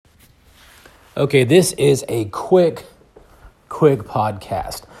Okay, this is a quick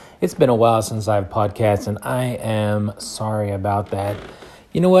podcast. It's been a while since I've podcasted, and I am sorry about that.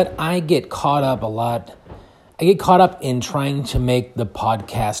 You know what? I get caught up a lot. I get caught up in trying to make the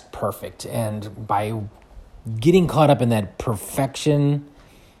podcast perfect, and by getting caught up in that perfection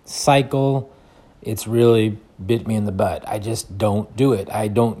cycle, it's really bit me in the butt. I just don't do it. I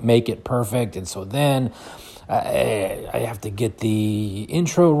don't make it perfect, and so then I have to get the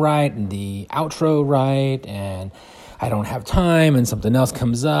intro right and the outro right, and I don't have time, and something else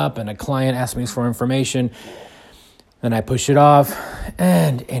comes up, and a client asks me for information, and I push it off.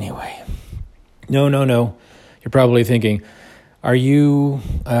 And anyway, no. You're probably thinking, are you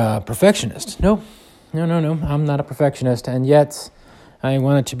a perfectionist? No. I'm not a perfectionist, and yet I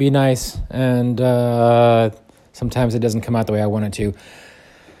want it to be nice, and sometimes it doesn't come out the way I want it to.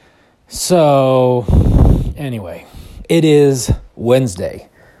 So, anyway, it is Wednesday,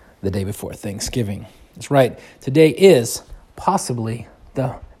 the day before Thanksgiving. That's right. Today is possibly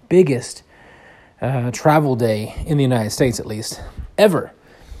the biggest travel day in the United States, at least, ever.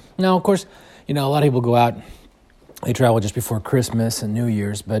 Now, of course, a lot of people go out, they travel just before Christmas and New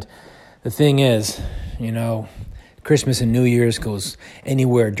Year's, but the thing is, Christmas and New Year's goes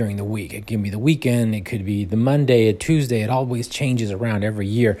anywhere during the week. It can be the weekend, it could be the Monday, a Tuesday. It always changes around every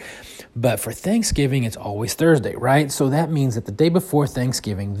year. But for Thanksgiving, it's always Thursday, right? So that means that the day before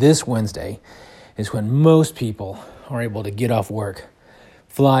Thanksgiving, this Wednesday, is when most people are able to get off work,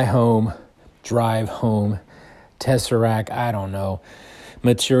 fly home, drive home, Tesseract,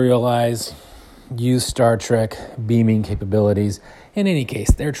 materialize, use Star Trek beaming capabilities. In any case,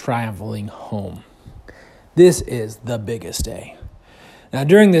 they're traveling home. This is the biggest day. Now,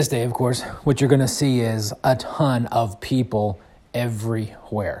 during this day, of course, what you're going to see is a ton of people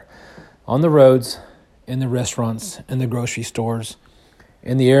everywhere. On the roads, in the restaurants, in the grocery stores,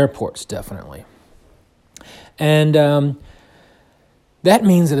 in the airports, definitely. And that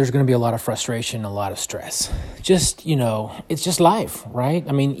means that there's going to be a lot of frustration, a lot of stress. Just, it's just life, right?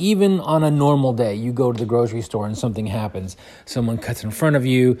 I mean, even on a normal day, you go to the grocery store and something happens. Someone cuts in front of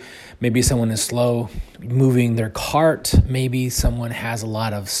you. Maybe someone is slow moving their cart. Maybe someone has a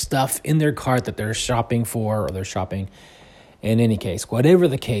lot of stuff in their cart that they're shopping for, or they're shopping. In any case, whatever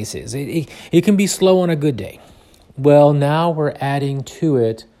the case is, it can be slow on a good day. Well, now we're adding to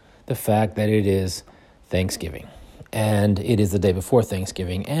it the fact that it is Thanksgiving. And it is the day before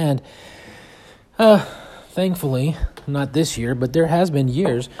Thanksgiving. And thankfully, not this year, but there has been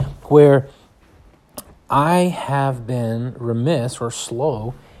years where I have been remiss or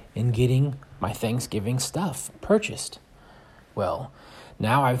slow in getting my Thanksgiving stuff purchased. Well,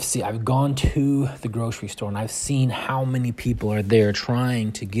 now I've gone to the grocery store and I've seen how many people are there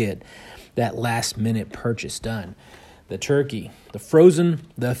trying to get that last minute purchase done. The turkey, the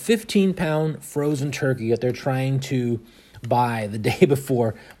 15-pound frozen turkey that they're trying to buy the day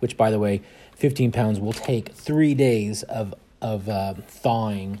before, which, by the way, 15 pounds will take 3 days of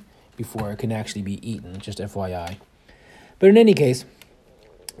thawing before it can actually be eaten, just FYI. But in any case,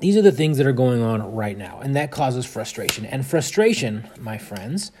 these are the things that are going on right now, and that causes frustration. And frustration, my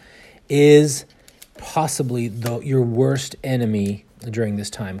friends, is possibly your worst enemy during this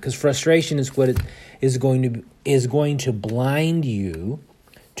time, because frustration is what it is going to blind you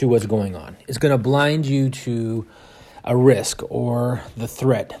to what's going on. It's going to blind you to a risk or the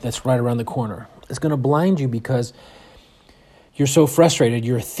threat that's right around the corner. It's going to blind you because you're so frustrated.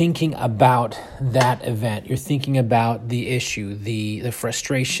 You're thinking about that event. You're thinking about the issue, the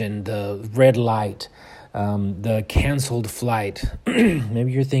frustration, the red light, the canceled flight.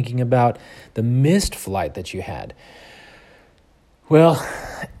 Maybe you're thinking about the missed flight that you had. Well,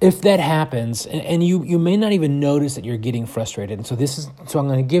 if that happens, and you may not even notice that you're getting frustrated. And so I'm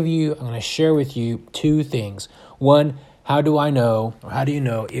going to share with you two things. One, how do you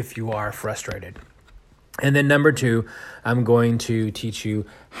know if you are frustrated? And then number two, I'm going to teach you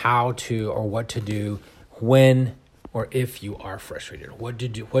how to or what to do when or if you are frustrated. What do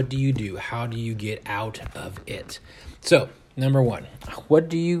you do? How do you get out of it? So, number one, how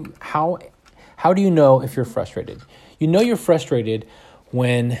do you know if you're frustrated? You know you're frustrated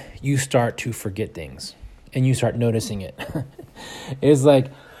when you start to forget things and you start noticing it. It's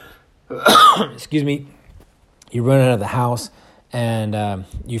like, excuse me, you run out of the house and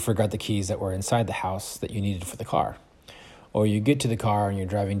you forgot the keys that were inside the house that you needed for the car. Or you get to the car and you're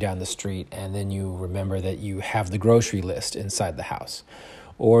driving down the street and then you remember that you have the grocery list inside the house.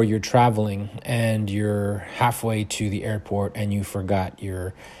 Or you're traveling and you're halfway to the airport and you forgot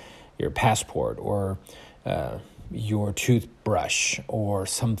your passport or your toothbrush or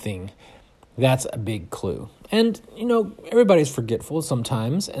something That's a big clue. And, everybody's forgetful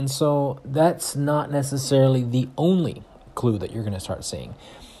sometimes, and so that's not necessarily the only clue that you're going to start seeing.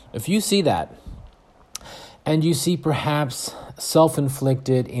 If you see that, and you see perhaps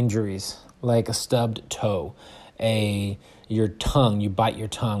self-inflicted injuries, like a stubbed toe, your tongue, you bite your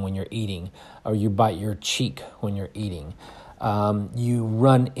tongue when you're eating, or you bite your cheek when you're eating, you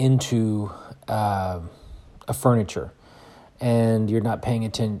run into a furniture, and you're not paying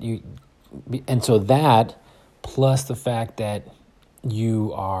attention, and so that, plus the fact that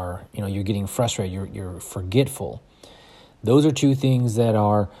you are, you're getting frustrated, you're forgetful. Those are two things that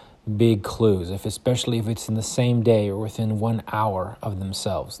are big clues, especially if it's in the same day or within 1 hour of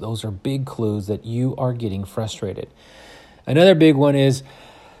themselves. Those are big clues that you are getting frustrated. Another big one is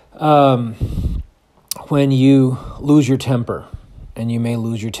when you lose your temper. And you may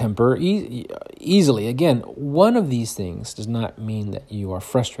lose your temper easily. Again, one of these things does not mean that you are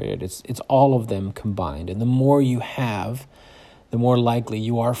frustrated. It's all of them combined. And the more you have, the more likely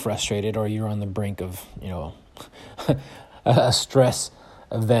you are frustrated, or you're on the brink of, a stress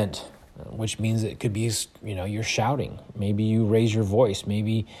event, which means it could be, you're shouting. Maybe you raise your voice.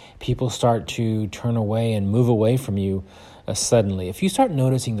 Maybe people start to turn away and move away from you suddenly. If you start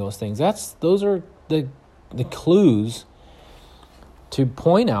noticing those things, those are the clues to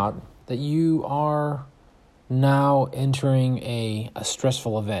point out that you are now entering a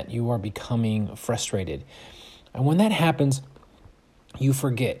stressful event. You are becoming frustrated. And when that happens, you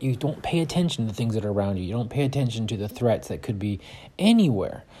forget. You don't pay attention to things that are around you. You don't pay attention to the threats that could be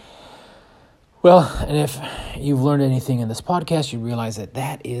anywhere. Well, and if you've learned anything in this podcast, you realize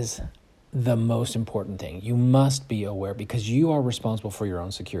that is the most important thing. You must be aware, because you are responsible for your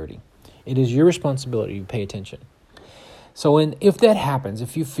own security. It is your responsibility to pay attention. So if that happens,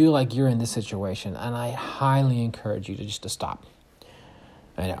 if you feel like you're in this situation, and I highly encourage you to stop.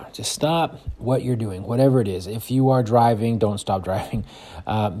 Just stop what you're doing, whatever it is. If you are driving, don't stop driving,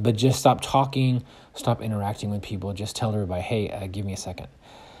 but just stop talking, stop interacting with people. Just tell everybody, hey, give me a second.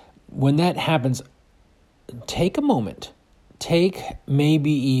 When that happens, take a moment. Take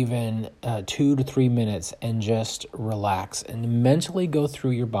maybe even 2 to 3 minutes and just relax and mentally go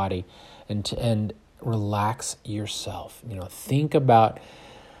through your body and relax yourself. Think about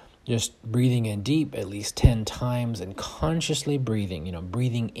just breathing in deep at least 10 times and consciously breathing,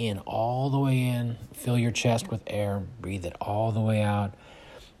 breathing in all the way in, fill your chest with air, breathe it all the way out.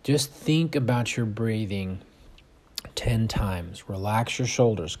 Just think about your breathing 10 times. Relax your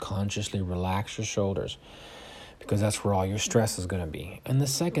shoulders, consciously relax your shoulders, because that's where all your stress is going to be. And the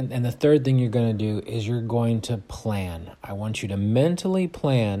third thing you're going to do is you're going to plan. I want you to mentally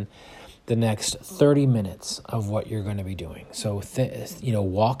plan the next 30 minutes of what you're going to be doing. So,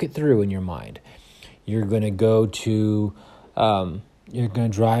 walk it through in your mind. You're going to go to, you're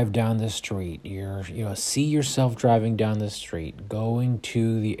going to drive down the street. See yourself driving down the street, going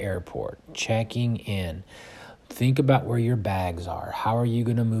to the airport, checking in. Think about where your bags are. How are you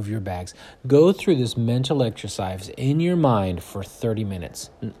going to move your bags? Go through this mental exercise in your mind for 30 minutes.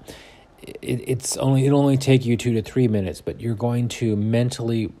 It'll only take you 2 to 3 minutes, but you're going to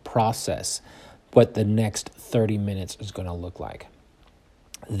mentally process what the next 30 minutes is going to look like.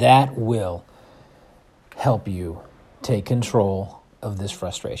 That will help you take control of this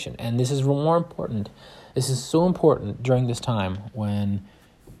frustration. And this is more important. This is so important during this time when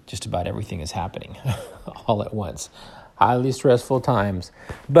just about everything is happening all at once. Highly stressful times,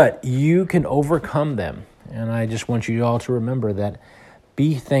 but you can overcome them. And I just want you all to remember that.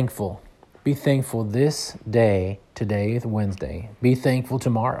 Be thankful. Be thankful this day. Today is Wednesday. Be thankful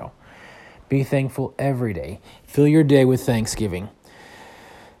tomorrow. Be thankful every day. Fill your day with thanksgiving.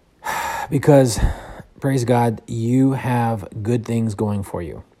 Because, praise God, you have good things going for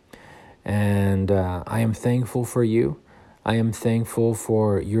you. And I am thankful for you. I am thankful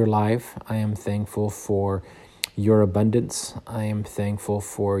for your life. I am thankful for your abundance. I am thankful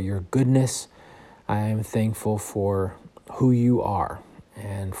for your goodness. I am thankful for who you are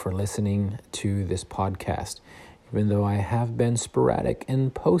and for listening to this podcast, even though I have been sporadic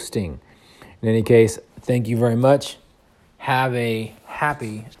in posting. In any case, thank you very much. Have a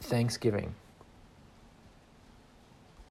happy Thanksgiving.